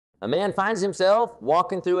A man finds himself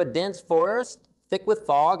walking through a dense forest, thick with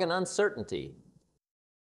fog and uncertainty.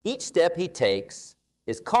 Each step he takes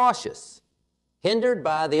is cautious, hindered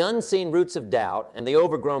by the unseen roots of doubt and the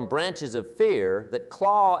overgrown branches of fear that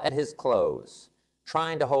claw at his clothes,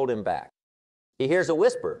 trying to hold him back. He hears a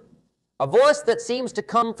whisper, a voice that seems to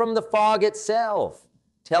come from the fog itself,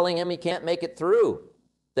 telling him he can't make it through,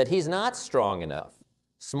 that he's not strong enough,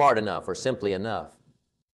 smart enough, or simply enough.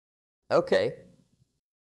 Okay.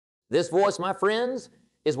 This voice, my friends,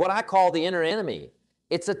 is what I call the inner enemy.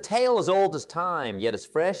 It's a tale as old as time, yet as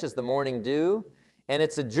fresh as the morning dew, and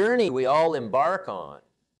it's a journey we all embark on.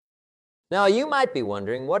 Now, you might be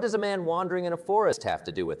wondering, what does a man wandering in a forest have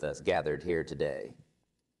to do with us gathered here today?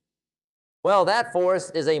 Well, that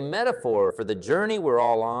forest is a metaphor for the journey we're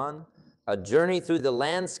all on, a journey through the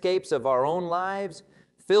landscapes of our own lives,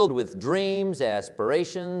 filled with dreams,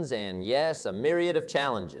 aspirations, and yes, a myriad of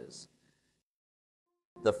challenges.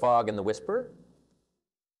 The fog and the whisper.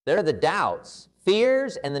 They're the doubts,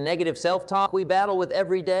 fears, and the negative self-talk we battle with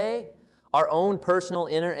every day, our own personal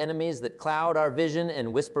inner enemies that cloud our vision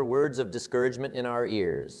and whisper words of discouragement in our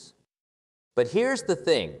ears. But here's the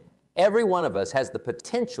thing, every one of us has the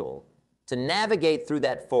potential to navigate through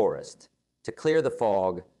that forest, to clear the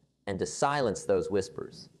fog, and to silence those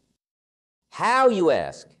whispers. How, you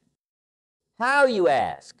ask? How, you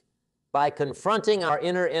ask? By confronting our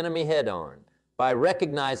inner enemy head-on, by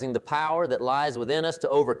recognizing the power that lies within us to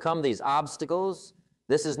overcome these obstacles.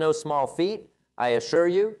 This is no small feat, I assure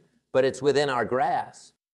you, but it's within our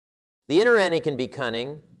grasp. The inner enemy can be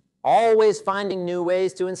cunning, always finding new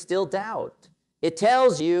ways to instill doubt. It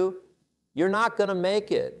tells you, you're not going to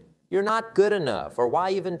make it, you're not good enough, or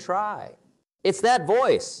why even try? It's that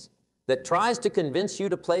voice that tries to convince you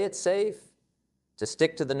to play it safe, to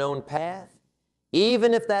stick to the known path,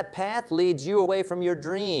 even if that path leads you away from your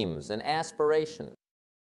dreams and aspirations.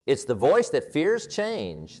 It's the voice that fears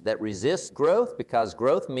change, that resists growth, because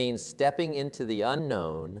growth means stepping into the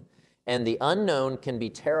unknown, and the unknown can be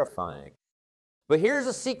terrifying. But here's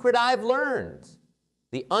a secret I've learned.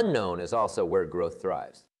 The unknown is also where growth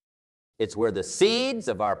thrives. It's where the seeds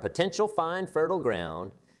of our potential find fertile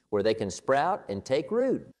ground, where they can sprout and take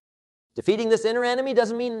root. Defeating this inner enemy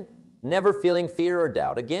doesn't mean never feeling fear or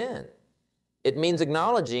doubt again. It means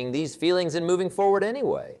acknowledging these feelings and moving forward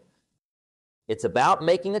anyway. It's about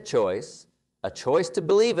making a choice to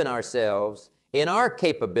believe in ourselves, in our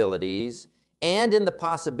capabilities, and in the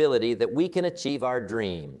possibility that we can achieve our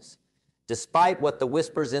dreams, despite what the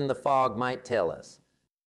whispers in the fog might tell us.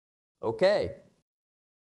 Okay.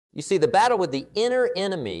 You see, the battle with the inner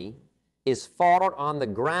enemy is fought on the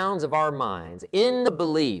grounds of our minds, in the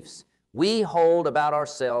beliefs we hold about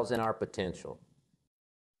ourselves and our potential.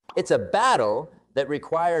 It's a battle that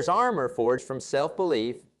requires armor forged from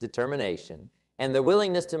self-belief, determination, and the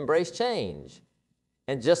willingness to embrace change.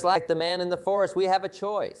 And just like the man in the forest, we have a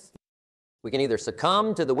choice. We can either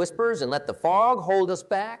succumb to the whispers and let the fog hold us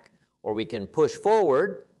back, or we can push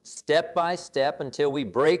forward step by step until we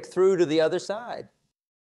break through to the other side.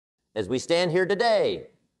 As we stand here today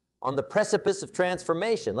on the precipice of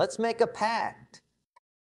transformation, let's make a pact.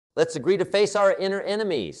 Let's agree to face our inner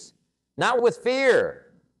enemies, not with fear,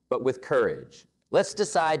 but with courage. Let's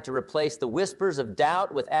decide to replace the whispers of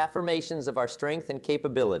doubt with affirmations of our strength and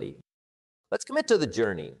capability. Let's commit to the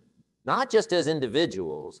journey, not just as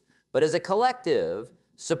individuals, but as a collective,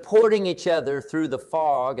 supporting each other through the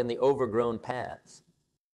fog and the overgrown paths.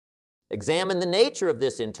 Examine the nature of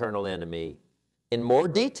this internal enemy in more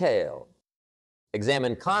detail.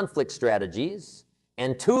 Examine conflict strategies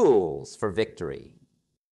and tools for victory.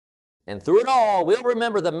 And through it all, we'll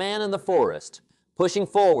remember the man in the forest, pushing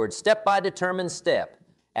forward step by determined step,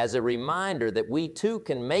 as a reminder that we too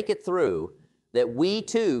can make it through, that we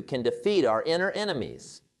too can defeat our inner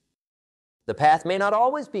enemies. The path may not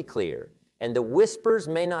always be clear, and the whispers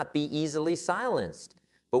may not be easily silenced,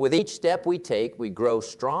 but with each step we take, we grow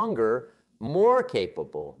stronger, more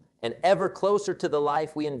capable, and ever closer to the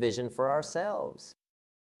life we envision for ourselves.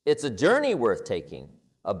 It's a journey worth taking,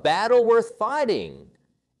 a battle worth fighting,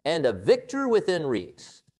 and a victory within reach.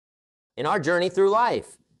 In our journey through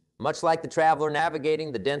life, much like the traveler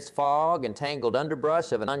navigating the dense fog and tangled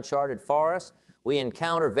underbrush of an uncharted forest, we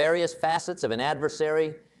encounter various facets of an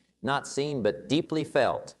adversary, not seen but deeply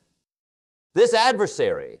felt. This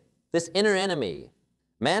adversary, this inner enemy,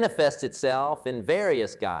 manifests itself in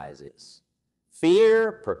various guises: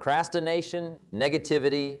 fear, procrastination,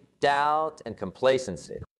 negativity, doubt, and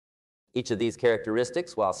complacency. Each of these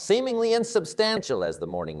characteristics, while seemingly insubstantial as the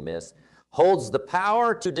morning mist, holds the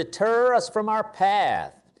power to deter us from our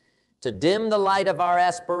path, to dim the light of our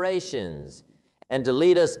aspirations, and to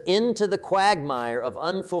lead us into the quagmire of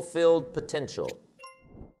unfulfilled potential.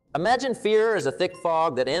 Imagine fear as a thick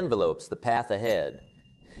fog that envelopes the path ahead.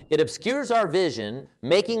 It obscures our vision,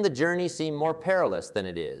 making the journey seem more perilous than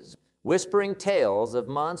it is, whispering tales of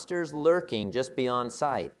monsters lurking just beyond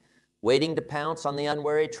sight, waiting to pounce on the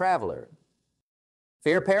unwary traveler.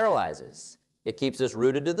 Fear paralyzes. It keeps us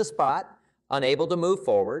rooted to the spot, unable to move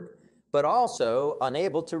forward, but also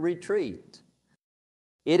unable to retreat.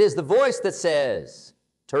 It is the voice that says,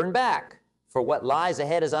 turn back, for what lies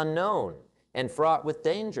ahead is unknown and fraught with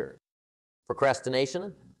danger.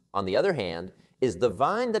 Procrastination, on the other hand, is the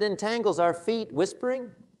vine that entangles our feet,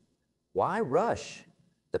 whispering, why rush?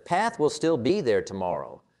 The path will still be there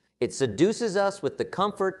tomorrow. It seduces us with the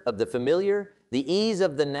comfort of the familiar, the ease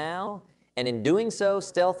of the now, and in doing so,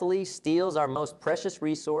 stealthily steals our most precious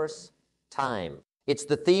resource, time. It's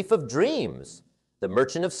the thief of dreams, the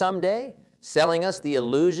merchant of someday, selling us the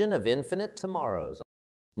illusion of infinite tomorrows.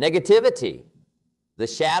 Negativity, the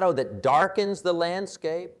shadow that darkens the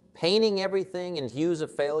landscape, painting everything in hues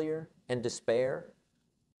of failure and despair.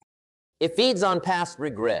 It feeds on past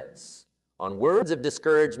regrets, on words of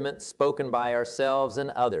discouragement spoken by ourselves and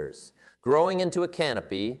others, growing into a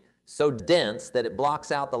canopy so dense that it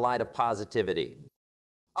blocks out the light of positivity.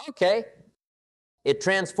 Okay, it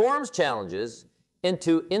transforms challenges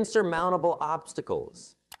into insurmountable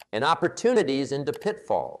obstacles and opportunities into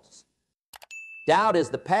pitfalls. Doubt is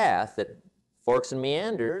the path that forks and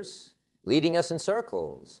meanders, leading us in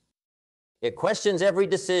circles. It questions every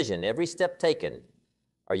decision, every step taken.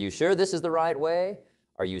 Are you sure this is the right way?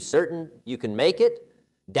 Are you certain you can make it?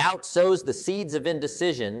 Doubt sows the seeds of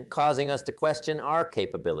indecision, causing us to question our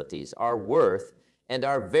capabilities, our worth, and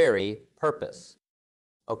our very purpose.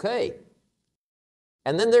 Okay.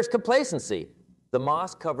 And then there's complacency, the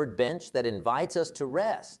moss-covered bench that invites us to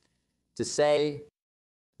rest, to say,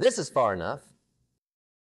 this is far enough.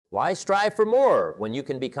 Why strive for more when you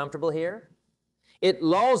can be comfortable here? It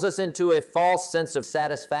lulls us into a false sense of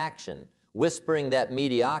satisfaction, whispering that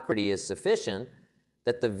mediocrity is sufficient,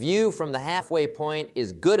 that the view from the halfway point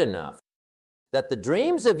is good enough, that the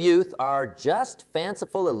dreams of youth are just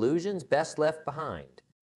fanciful illusions best left behind.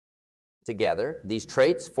 Together, these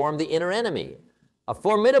traits form the inner enemy, a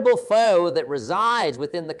formidable foe that resides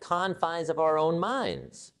within the confines of our own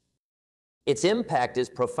minds. Its impact is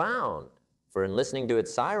profound, for in listening to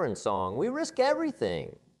its siren song, we risk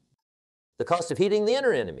everything. The cost of heeding the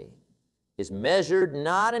inner enemy is measured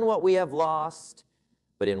not in what we have lost,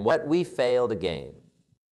 but in what we fail to gain.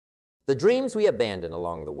 The dreams we abandon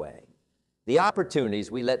along the way, the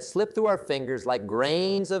opportunities we let slip through our fingers like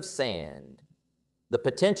grains of sand, the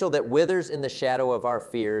potential that withers in the shadow of our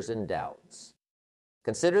fears and doubts.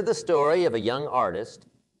 Consider the story of a young artist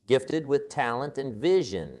gifted with talent and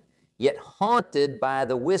vision, yet haunted by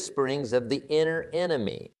the whisperings of the inner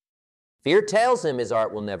enemy. Fear tells him his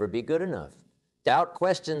art will never be good enough. Doubt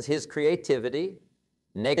questions his creativity.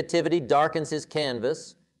 Negativity darkens his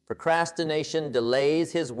canvas. Procrastination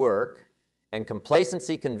delays his work. And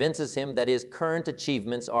complacency convinces him that his current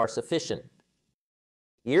achievements are sufficient.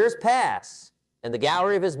 Years pass, and the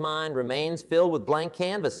gallery of his mind remains filled with blank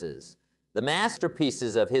canvases, the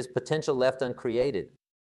masterpieces of his potential left uncreated.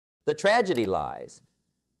 The tragedy lies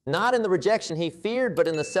not in the rejection he feared, but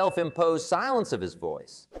in the self-imposed silence of his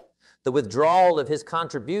voice, the withdrawal of his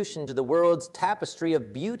contribution to the world's tapestry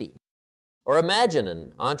of beauty. Or imagine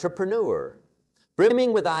an entrepreneur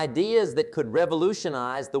brimming with ideas that could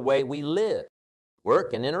revolutionize the way we live,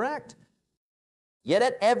 work, and interact. Yet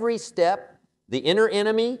at every step, the inner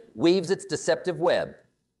enemy weaves its deceptive web.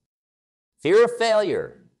 Fear of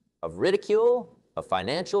failure, of ridicule, of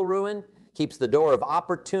financial ruin, keeps the door of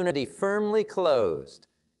opportunity firmly closed.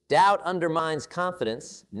 Doubt undermines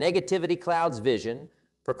confidence, negativity clouds vision,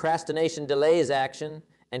 procrastination delays action,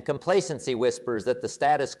 and complacency whispers that the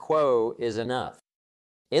status quo is enough.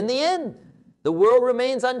 In the end, the world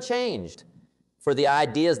remains unchanged, for the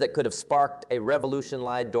ideas that could have sparked a revolution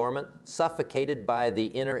lie dormant, suffocated by the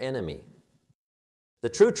inner enemy. The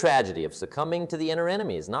true tragedy of succumbing to the inner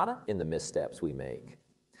enemy is not in the missteps we make,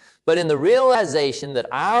 but in the realization that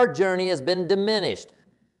our journey has been diminished,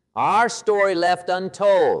 our story left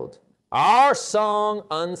untold, our song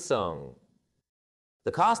unsung.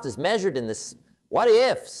 The cost is measured in the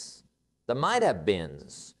what-ifs, the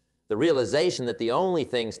might-have-beens, the realization that the only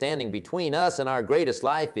thing standing between us and our greatest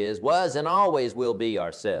life was, and always will be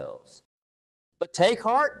ourselves. But take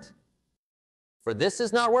heart, for this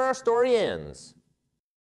is not where our story ends.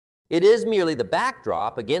 It is merely the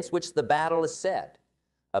backdrop against which the battle is set,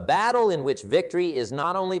 a battle in which victory is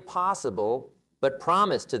not only possible, but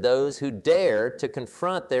promised to those who dare to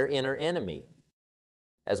confront their inner enemy.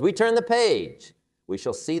 As we turn the page, we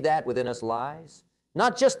shall see that within us lies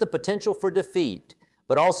not just the potential for defeat,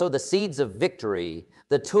 but also the seeds of victory,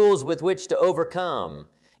 the tools with which to overcome,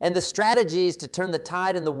 and the strategies to turn the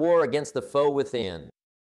tide in the war against the foe within.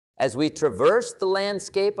 As we traverse the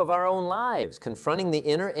landscape of our own lives, confronting the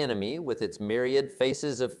inner enemy with its myriad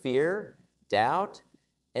faces of fear, doubt,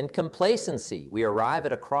 and complacency, we arrive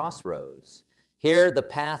at a crossroads. Here the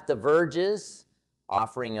path diverges,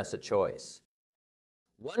 offering us a choice.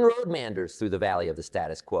 One road meanders through the valley of the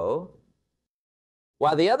status quo,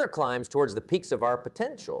 while the other climbs towards the peaks of our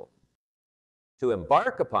potential. To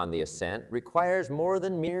embark upon the ascent requires more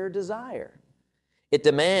than mere desire. It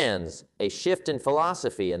demands a shift in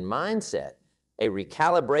philosophy and mindset, a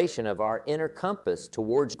recalibration of our inner compass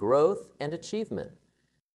towards growth and achievement.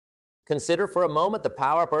 Consider for a moment the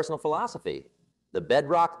power of personal philosophy, the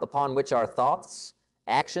bedrock upon which our thoughts,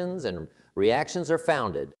 actions, and reactions are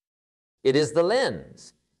founded. It is the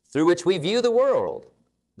lens through which we view the world,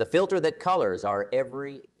 the filter that colors our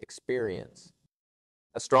every experience.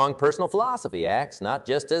 A strong personal philosophy acts not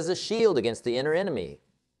just as a shield against the inner enemy,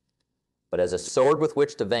 but as a sword with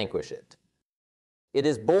which to vanquish it. It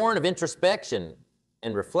is born of introspection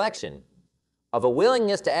and reflection, of a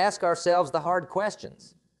willingness to ask ourselves the hard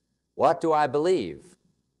questions. What do I believe?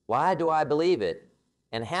 Why do I believe it?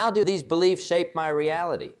 And how do these beliefs shape my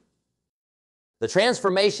reality? The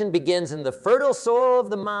transformation begins in the fertile soil of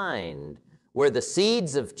the mind, where the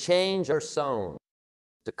seeds of change are sown.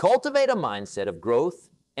 To cultivate a mindset of growth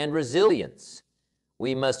and resilience,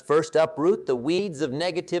 we must first uproot the weeds of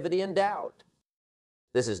negativity and doubt.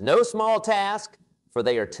 This is no small task, for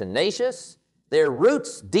they are tenacious, their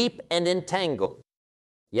roots deep and entangled.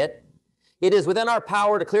 Yet, it is within our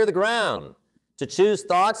power to clear the ground, to choose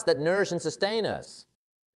thoughts that nourish and sustain us.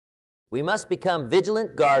 We must become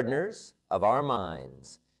vigilant gardeners of our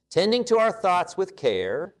minds, tending to our thoughts with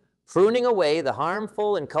care, pruning away the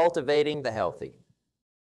harmful and cultivating the healthy.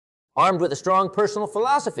 Armed with a strong personal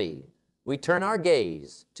philosophy, we turn our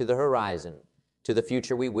gaze to the horizon, to the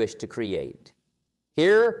future we wish to create.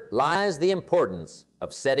 Here lies the importance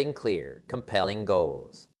of setting clear, compelling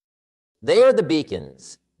goals. They are the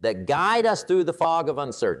beacons that guide us through the fog of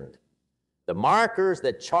uncertainty, the markers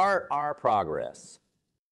that chart our progress.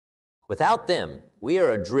 Without them, we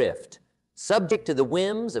are adrift, subject to the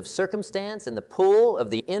whims of circumstance and the pull of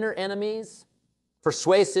the inner enemy's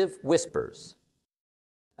persuasive whispers.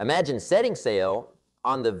 Imagine setting sail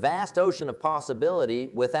on the vast ocean of possibility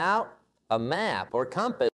without a map or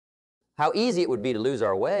compass. How easy it would be to lose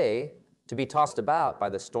our way, to be tossed about by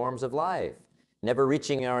the storms of life, never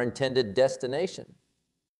reaching our intended destination.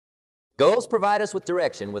 Goals provide us with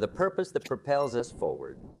direction, with a purpose that propels us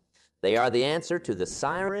forward. They are the answer to the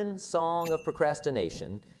siren song of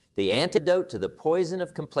procrastination, the antidote to the poison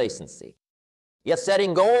of complacency. Yet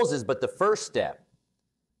setting goals is but the first step.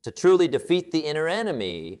 To truly defeat the inner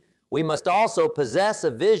enemy, we must also possess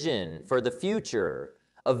a vision for the future,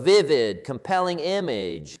 a vivid, compelling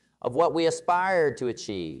image of what we aspire to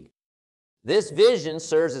achieve. This vision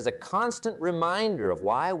serves as a constant reminder of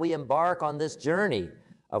why we embark on this journey,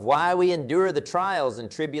 of why we endure the trials and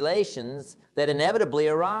tribulations that inevitably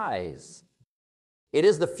arise. It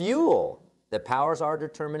is the fuel that powers our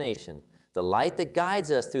determination, the light that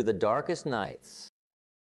guides us through the darkest nights.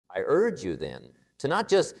 I urge you then to not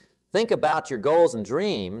just think about your goals and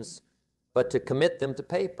dreams, but to commit them to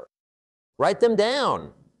paper. Write them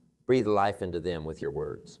down. Breathe life into them with your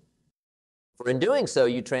words. For in doing so,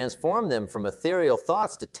 you transform them from ethereal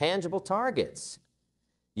thoughts to tangible targets.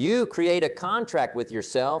 You create a contract with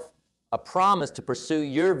yourself, a promise to pursue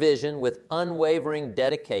your vision with unwavering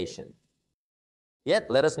dedication. Yet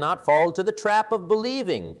let us not fall to the trap of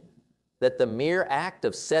believing that the mere act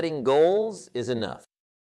of setting goals is enough.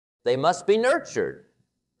 They must be nurtured,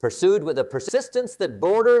 pursued with a persistence that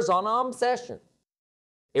borders on obsession.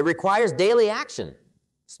 It requires daily action,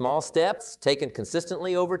 small steps taken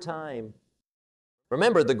consistently over time.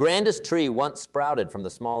 Remember, the grandest tree once sprouted from the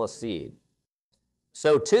smallest seed.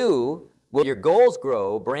 So too will your goals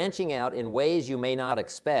grow, branching out in ways you may not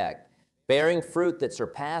expect, bearing fruit that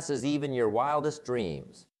surpasses even your wildest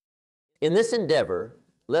dreams. In this endeavor,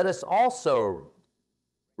 let us also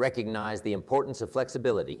recognize the importance of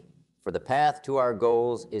flexibility, for the path to our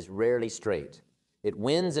goals is rarely straight. It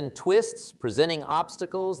winds and twists, presenting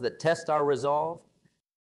obstacles that test our resolve.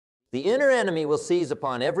 The inner enemy will seize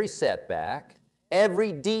upon every setback,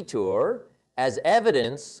 every detour, as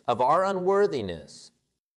evidence of our unworthiness.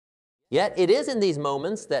 Yet it is in these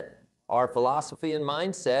moments that our philosophy and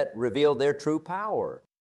mindset reveal their true power.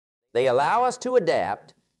 They allow us to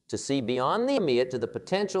adapt, to see beyond the immediate to the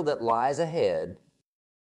potential that lies ahead.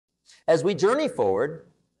 As we journey forward,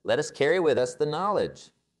 let us carry with us the knowledge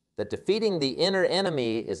that defeating the inner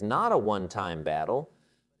enemy is not a one-time battle,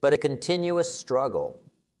 but a continuous struggle.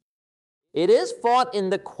 It is fought in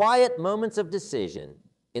the quiet moments of decision,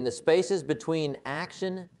 in the spaces between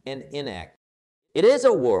action and inaction. It is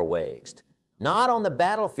a war waged, not on the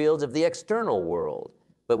battlefields of the external world,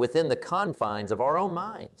 but within the confines of our own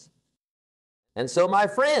minds. And so, my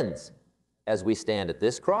friends, as we stand at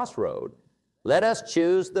this crossroad, let us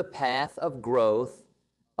choose the path of growth,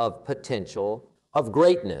 of potential, of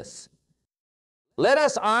greatness. Let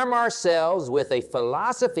us arm ourselves with a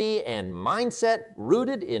philosophy and mindset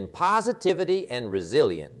rooted in positivity and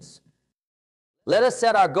resilience. Let us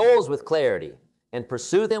set our goals with clarity and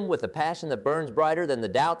pursue them with a passion that burns brighter than the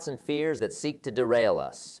doubts and fears that seek to derail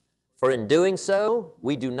us. For in doing so,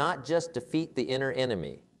 we do not just defeat the inner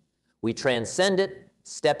enemy. We transcend it,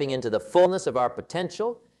 stepping into the fullness of our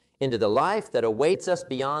potential, into the life that awaits us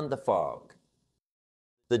beyond the fog.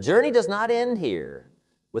 The journey does not end here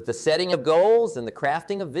with the setting of goals and the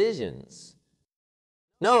crafting of visions.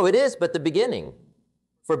 No, it is but the beginning.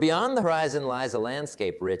 For beyond the horizon lies a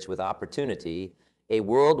landscape rich with opportunity, a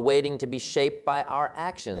world waiting to be shaped by our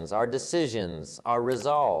actions, our decisions, our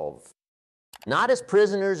resolve. Not as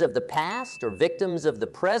prisoners of the past or victims of the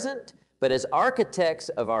present, but as architects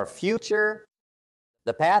of our future.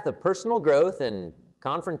 The path of personal growth and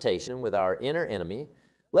confrontation with our inner enemy,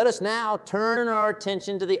 let us now turn our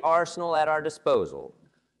attention to the arsenal at our disposal,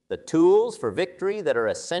 the tools for victory that are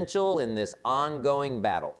essential in this ongoing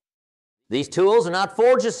battle. These tools are not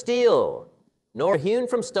forged of steel, nor hewn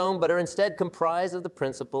from stone, but are instead comprised of the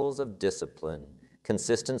principles of discipline,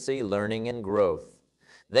 consistency, learning, and growth.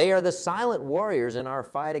 They are the silent warriors in our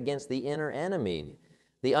fight against the inner enemy,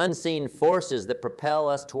 the unseen forces that propel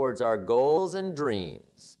us towards our goals and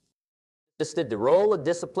dreams. Just the role of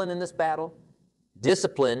discipline in this battle.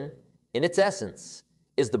 Discipline, in its essence,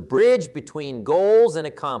 is the bridge between goals and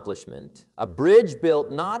accomplishment, a bridge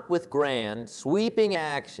built not with grand, sweeping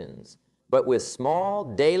actions, but with small,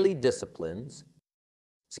 daily disciplines.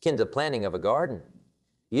 It's akin to the planting of a garden.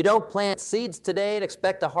 You don't plant seeds today and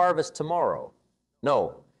expect a harvest tomorrow.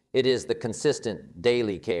 No, it is the consistent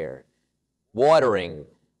daily care, watering,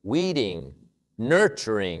 weeding,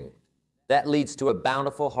 nurturing, that leads to a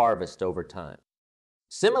bountiful harvest over time.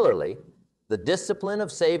 Similarly, the discipline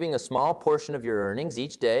of saving a small portion of your earnings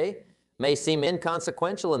each day may seem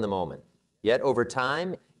inconsequential in the moment, yet over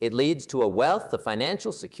time, it leads to a wealth of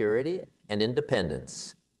financial security and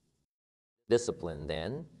independence. Discipline,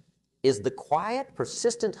 then, is the quiet,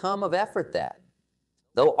 persistent hum of effort that,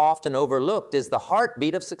 though often overlooked, is the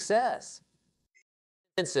heartbeat of success.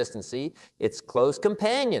 Consistency, its close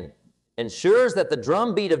companion, ensures that the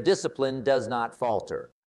drumbeat of discipline does not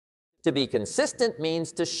falter. To be consistent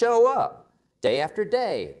means to show up day after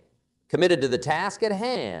day, committed to the task at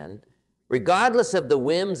hand, regardless of the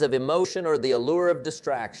whims of emotion or the allure of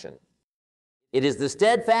distraction. It is the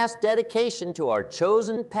steadfast dedication to our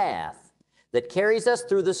chosen path that carries us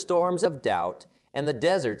through the storms of doubt and the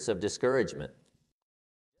deserts of discouragement.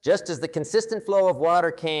 Just as the consistent flow of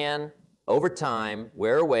water can, over time,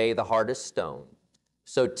 wear away the hardest stone,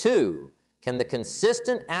 so too can the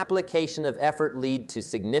consistent application of effort lead to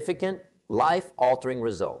significant, life-altering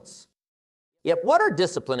results. Yet what are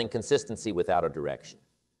discipline and consistency without a direction,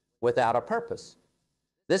 without a purpose?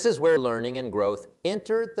 This is where learning and growth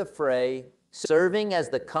enter the fray, serving as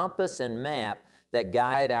the compass and map that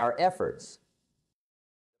guide our efforts.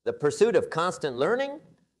 The pursuit of constant learning,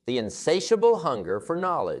 the insatiable hunger for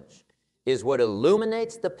knowledge, is what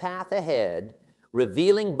illuminates the path ahead,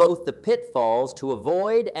 revealing both the pitfalls to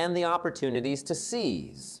avoid and the opportunities to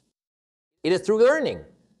seize. It is through learning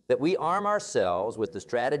that we arm ourselves with the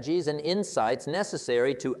strategies and insights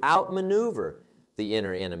necessary to outmaneuver the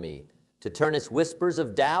inner enemy, to turn its whispers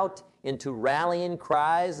of doubt into rallying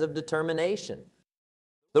cries of determination.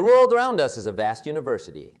 The world around us is a vast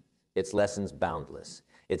university, its lessons boundless,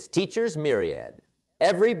 its teachers myriad.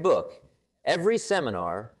 Every book, every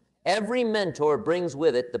seminar, every mentor brings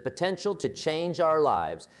with it the potential to change our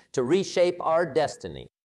lives, to reshape our destiny.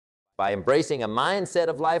 By embracing a mindset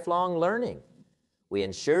of lifelong learning, we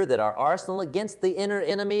ensure that our arsenal against the inner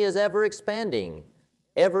enemy is ever expanding,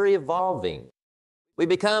 ever evolving. We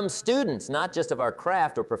become students not just of our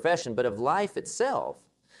craft or profession, but of life itself,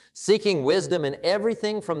 seeking wisdom in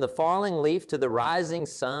everything from the falling leaf to the rising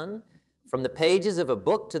sun, from the pages of a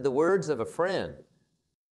book to the words of a friend.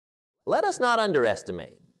 Let us not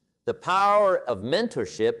underestimate the power of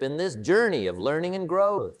mentorship in this journey of learning and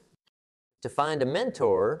growth. To find a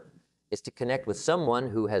mentor is to connect with someone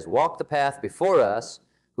who has walked the path before us,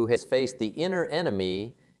 who has faced the inner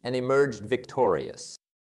enemy and emerged victorious.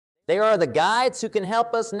 They are the guides who can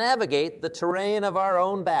help us navigate the terrain of our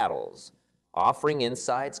own battles, offering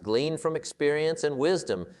insights gleaned from experience and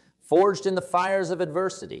wisdom forged in the fires of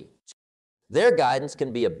adversity. Their guidance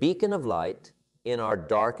can be a beacon of light in our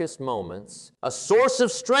darkest moments, a source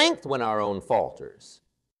of strength when our own falters.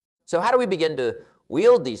 So how do we begin to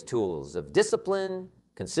wield these tools of discipline,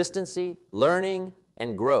 consistency, learning,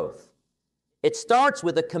 and growth? It starts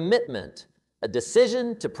with a commitment, a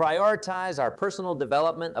decision to prioritize our personal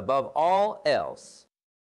development above all else.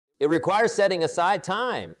 It requires setting aside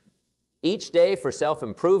time each day for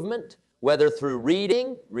self-improvement, whether through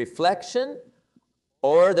reading, reflection,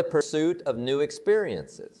 or the pursuit of new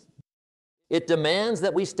experiences. It demands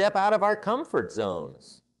that we step out of our comfort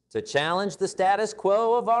zones to challenge the status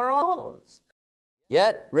quo of our own.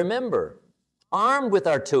 Yet, remember, armed with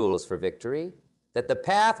our tools for victory, that the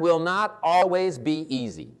path will not always be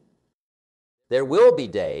easy. There will be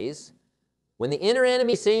days when the inner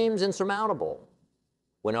enemy seems insurmountable,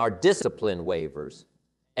 when our discipline wavers,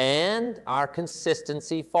 and our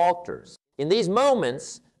consistency falters. In these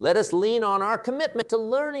moments, let us lean on our commitment to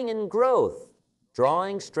learning and growth,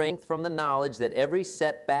 drawing strength from the knowledge that every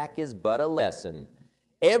setback is but a lesson,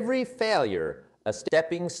 every failure a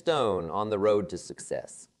stepping stone on the road to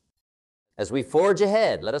success. As we forge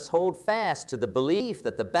ahead, let us hold fast to the belief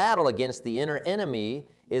that the battle against the inner enemy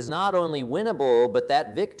is not only winnable, but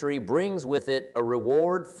that victory brings with it a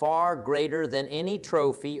reward far greater than any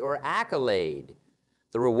trophy or accolade,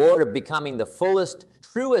 the reward of becoming the fullest,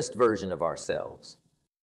 truest version of ourselves.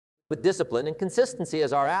 With discipline and consistency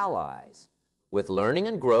as our allies, with learning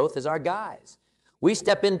and growth as our guides, we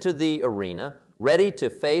step into the arena ready to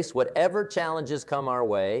face whatever challenges come our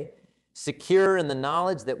way, secure in the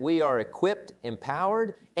knowledge that we are equipped,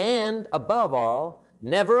 empowered, and above all,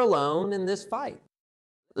 never alone in this fight.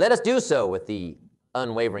 Let us do so with the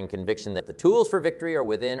unwavering conviction that the tools for victory are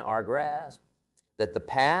within our grasp, that the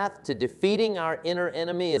path to defeating our inner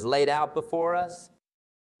enemy is laid out before us.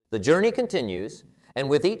 The journey continues, and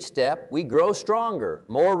with each step, we grow stronger,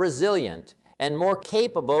 more resilient, and more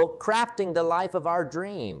capable crafting the life of our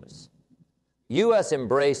dreams. You must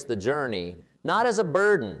embrace the journey, not as a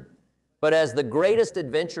burden, but as the greatest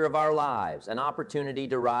adventure of our lives, an opportunity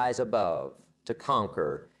to rise above, to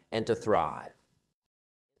conquer, and to thrive.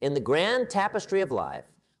 In the grand tapestry of life,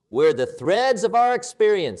 where the threads of our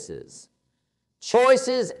experiences,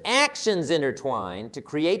 choices, actions intertwine to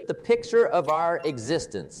create the picture of our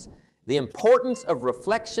existence, the importance of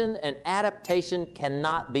reflection and adaptation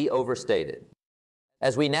cannot be overstated.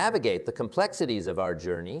 As we navigate the complexities of our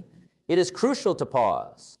journey, it is crucial to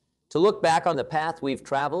pause, to look back on the path we've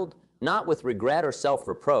traveled, not with regret or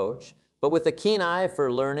self-reproach, but with a keen eye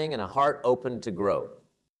for learning and a heart open to growth.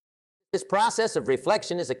 This process of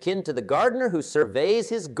reflection is akin to the gardener who surveys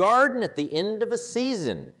his garden at the end of a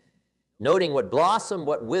season, noting what blossomed,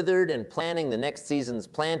 what withered, and planning the next season's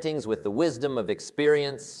plantings with the wisdom of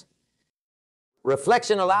experience.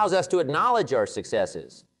 Reflection allows us to acknowledge our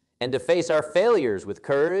successes and to face our failures with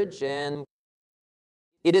courage, and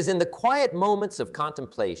it is in the quiet moments of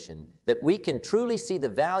contemplation that we can truly see the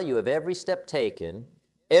value of every step taken,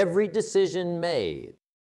 every decision made.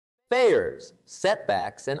 Failures,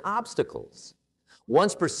 setbacks, and obstacles,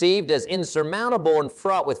 once perceived as insurmountable and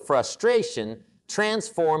fraught with frustration,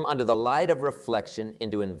 transform under the light of reflection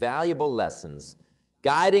into invaluable lessons,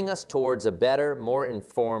 guiding us towards a better, more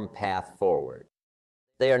informed path forward.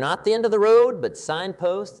 They are not the end of the road, but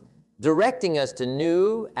signposts directing us to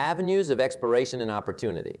new avenues of exploration and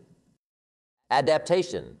opportunity.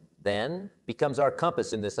 Adaptation, then, becomes our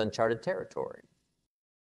compass in this uncharted territory.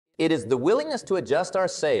 It is the willingness to adjust our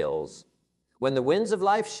sails when the winds of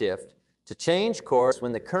life shift, to change course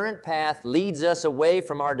when the current path leads us away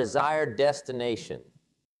from our desired destination.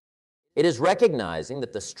 It is recognizing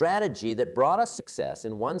that the strategy that brought us success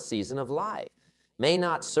in one season of life may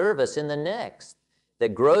not serve us in the next,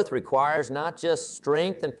 that growth requires not just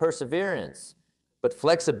strength and perseverance, but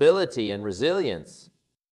flexibility and resilience.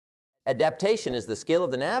 Adaptation is the skill of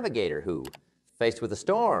the navigator who, faced with a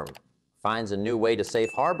storm, finds a new way to safe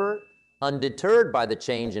harbor, undeterred by the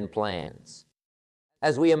change in plans.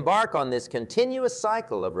 As we embark on this continuous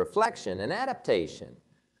cycle of reflection and adaptation,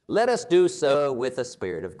 let us do so with a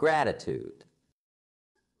spirit of gratitude.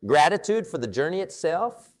 Gratitude for the journey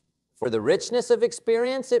itself, for the richness of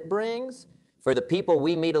experience it brings, for the people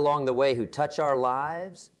we meet along the way who touch our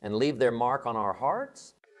lives and leave their mark on our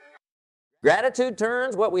hearts. Gratitude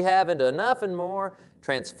turns what we have into enough and more,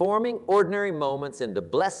 transforming ordinary moments into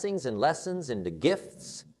blessings and lessons, into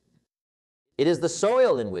gifts. It is the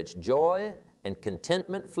soil in which joy and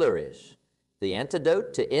contentment flourish, the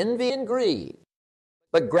antidote to envy and greed.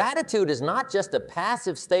 But gratitude is not just a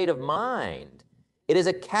passive state of mind. It is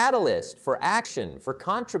a catalyst for action, for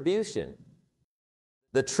contribution.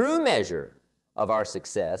 The true measure of our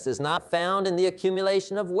success is not found in the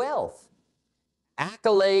accumulation of wealth,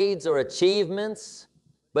 accolades, or achievements,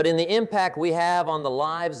 but in the impact we have on the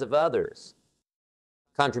lives of others.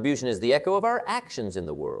 Contribution is the echo of our actions in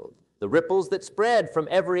the world, the ripples that spread from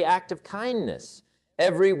every act of kindness,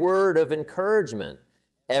 every word of encouragement,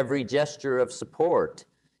 every gesture of support.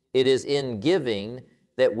 It is in giving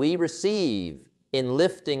that we receive, in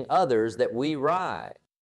lifting others that we rise.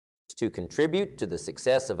 To contribute to the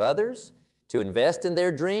success of others, to invest in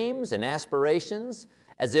their dreams and aspirations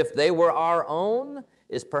as if they were our own,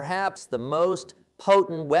 is perhaps the most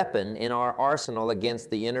potent weapon in our arsenal against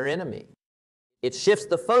the inner enemy. It shifts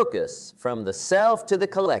the focus from the self to the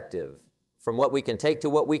collective, from what we can take to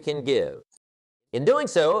what we can give. In doing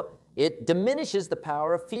so, it diminishes the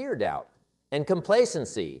power of fear, doubt, and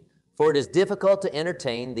complacency, for it is difficult to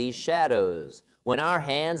entertain these shadows when our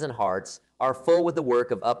hands and hearts are full with the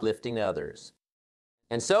work of uplifting others.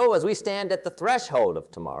 And so, as we stand at the threshold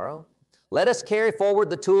of tomorrow, let us carry forward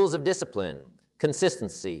the tools of discipline,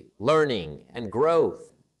 consistency, learning, and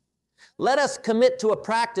growth. Let us commit to a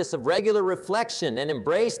practice of regular reflection and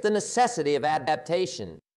embrace the necessity of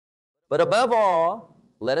adaptation. But above all,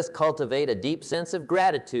 let us cultivate a deep sense of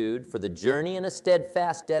gratitude for the journey and a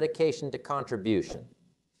steadfast dedication to contribution.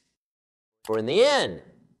 For in the end,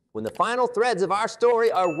 when the final threads of our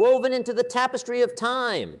story are woven into the tapestry of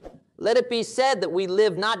time, let it be said that we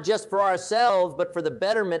live not just for ourselves, but for the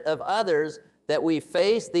betterment of others, that we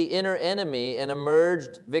faced the inner enemy and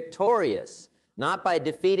emerged victorious, not by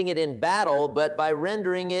defeating it in battle, but by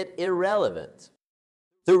rendering it irrelevant.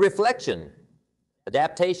 Through reflection,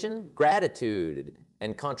 adaptation, gratitude,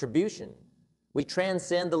 and contribution, we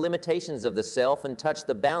transcend the limitations of the self and touch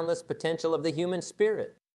the boundless potential of the human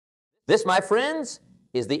spirit. This, my friends,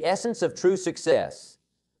 is the essence of true success,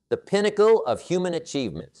 the pinnacle of human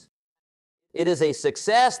achievement. It is a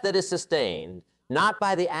success that is sustained not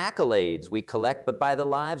by the accolades we collect, but by the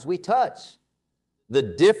lives we touch, the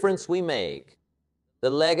difference we make, the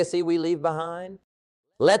legacy we leave behind.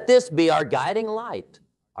 Let this be our guiding light,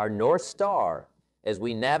 our North Star, as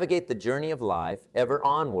we navigate the journey of life, ever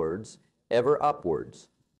onwards, ever upwards.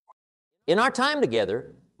 In our time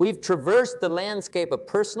together, we've traversed the landscape of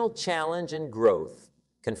personal challenge and growth,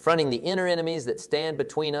 confronting the inner enemies that stand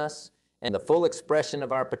between us and the full expression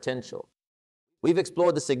of our potential. We've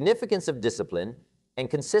explored the significance of discipline and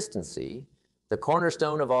consistency, the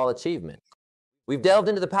cornerstone of all achievement. We've delved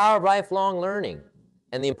into the power of lifelong learning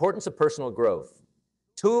and the importance of personal growth,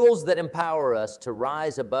 tools that empower us to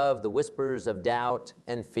rise above the whispers of doubt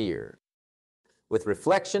and fear. With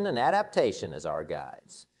reflection and adaptation as our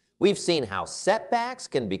guides, we've seen how setbacks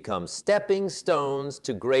can become stepping stones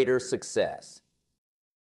to greater success.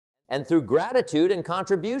 And through gratitude and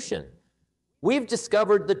contribution, we've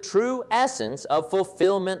discovered the true essence of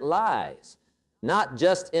fulfillment lies, not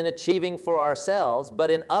just in achieving for ourselves, but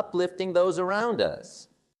in uplifting those around us.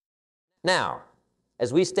 Now,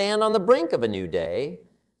 as we stand on the brink of a new day,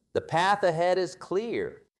 the path ahead is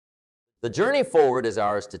clear. The journey forward is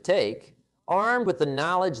ours to take, armed with the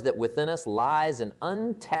knowledge that within us lies an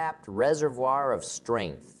untapped reservoir of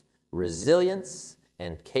strength, resilience,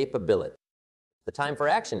 and capability. The time for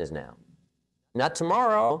action is now. Not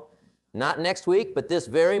tomorrow, not next week, but this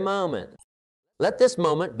very moment. Let this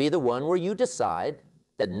moment be the one where you decide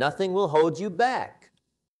that nothing will hold you back.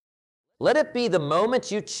 Let it be the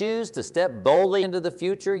moment you choose to step boldly into the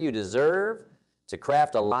future you deserve, to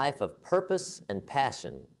craft a life of purpose and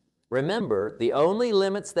passion. Remember, the only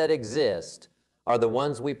limits that exist are the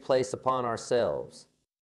ones we place upon ourselves.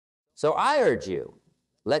 So I urge you,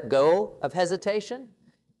 let go of hesitation.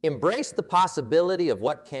 Embrace the possibility of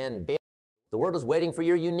what can be. The world is waiting for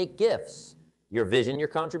your unique gifts, your vision, your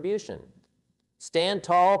contribution. Stand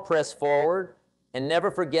tall, press forward, and never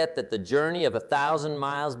forget that the journey of 1,000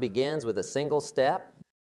 miles begins with a single step.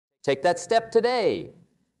 Take that step today,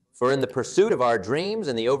 for in the pursuit of our dreams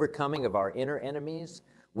and the overcoming of our inner enemies,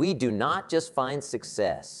 we do not just find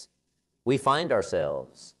success, we find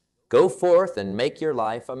ourselves. Go forth and make your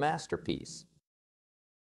life a masterpiece.